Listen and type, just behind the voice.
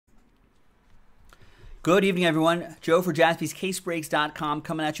Good evening, everyone. Joe for JaspysCaseBreaks.com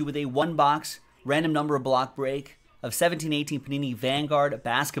coming at you with a one-box random number block break of 17-18 Panini Vanguard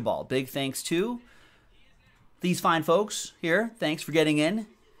basketball. Big thanks to these fine folks here. Thanks for getting in.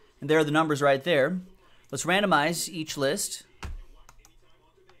 And there are the numbers right there. Let's randomize each list.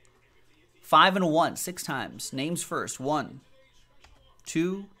 5 and a 1, 6 times. Names first. 1,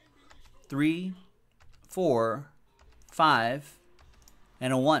 2, 3, 4, 5,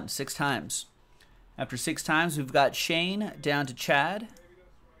 and a 1, 6 times. After 6 times, we've got Shane down to Chad.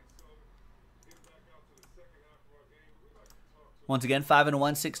 Once again, 5 and a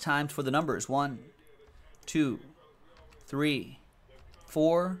 1, 6 times for the numbers. 1, 2, 3,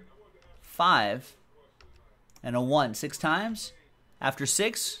 4, 5, and a 1, 6 times. After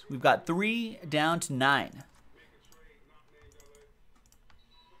 6, we've got 3 down to 9.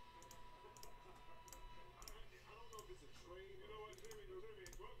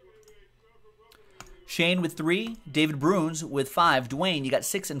 Shane with 3, David Bruins with 5, Dwayne, you got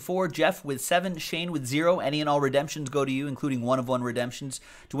 6 and 4, Jeff with 7, Shane with 0, any and all redemptions go to you, including 1 of 1 redemptions,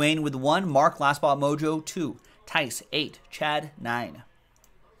 Dwayne with 1, Mark, Last Spot Mojo, 2, Tice, 8, Chad, 9.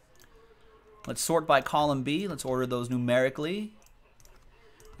 Let's sort by column B, let's order those numerically.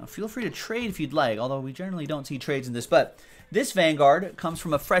 Now feel free to trade if you'd like, although we generally don't see trades in this, but this Vanguard comes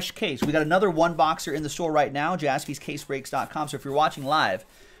from a fresh case. We got another one boxer in the store right now, JaspysCaseBreaks.com, so if you're watching live,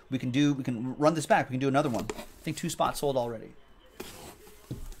 we can run this back. We can do another one. I think 2 spots sold already.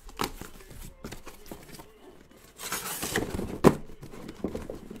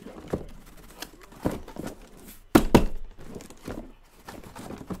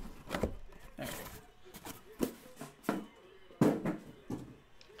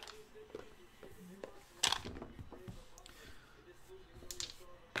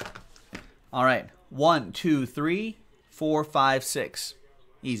 All right. 1, 2, 3, 4, 5, 6.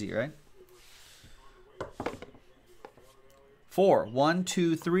 Easy, right? 4. 1,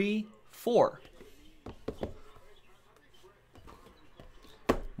 2, 3, 4.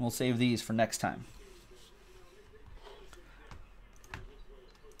 We'll save these for next time.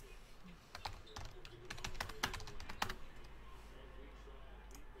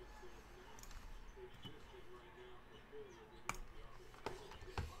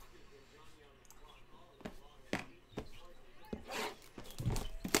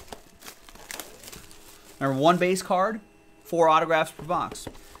 Remember, 1 base card, 4 autographs per box.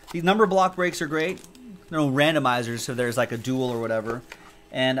 These number block breaks are great. They're no randomizers, so there's like a duel or whatever.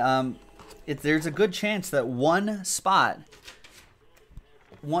 And there's a good chance that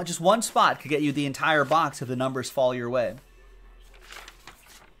just one spot could get you the entire box if the numbers fall your way.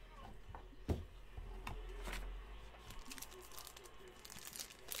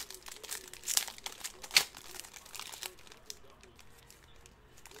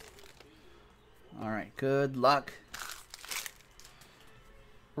 All right, good luck.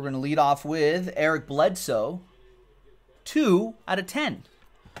 We're going to lead off with Eric Bledsoe, 2 out of 10.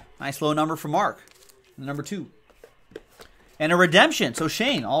 Nice low number for Mark, number 2. And a redemption. So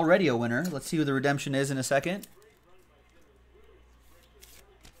Shane, already a winner. Let's see who the redemption is in a second.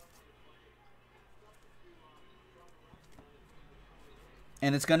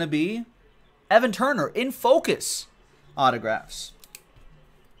 And it's going to be Evan Turner in focus autographs.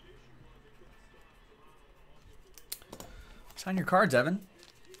 Sign your cards, Evan.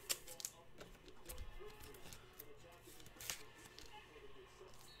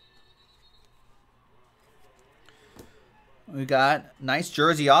 We got nice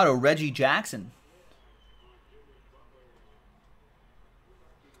jersey auto, Reggie Jackson.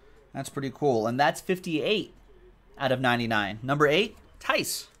 That's pretty cool. And that's 58 out of 99. Number 8,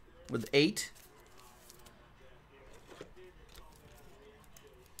 Tice with 8.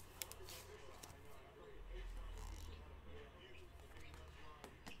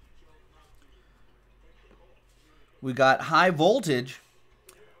 We got high voltage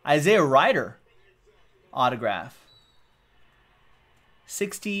Isaiah Ryder autograph.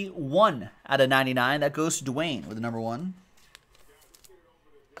 61 out of 99. That goes to Dwayne with the number 1.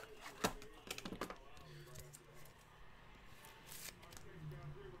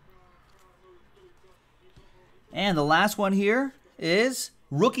 And the last one here is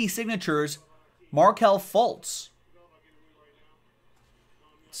rookie signatures, Markelle Fultz.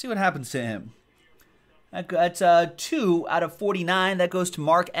 Let's see what happens to him. That's 2 out of 49. That goes to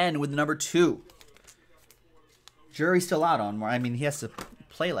Mark N with the number 2. Jury's still out on Mark. I mean, he has to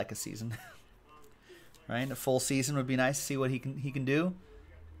play like a season, right? A full season would be nice to see what he can do.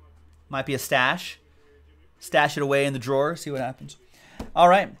 Might be a stash. Stash it away in the drawer. See what happens. All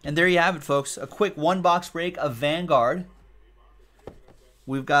right, and there you have it, folks. A quick one-box break of Vanguard.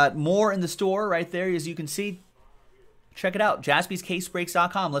 We've got more in the store right there, as you can see. Check it out,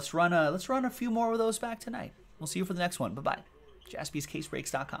 jaspyscasebreaks.com. Let's run a few more of those back tonight. We'll see you for the next one. Bye-bye.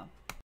 jaspyscasebreaks.com.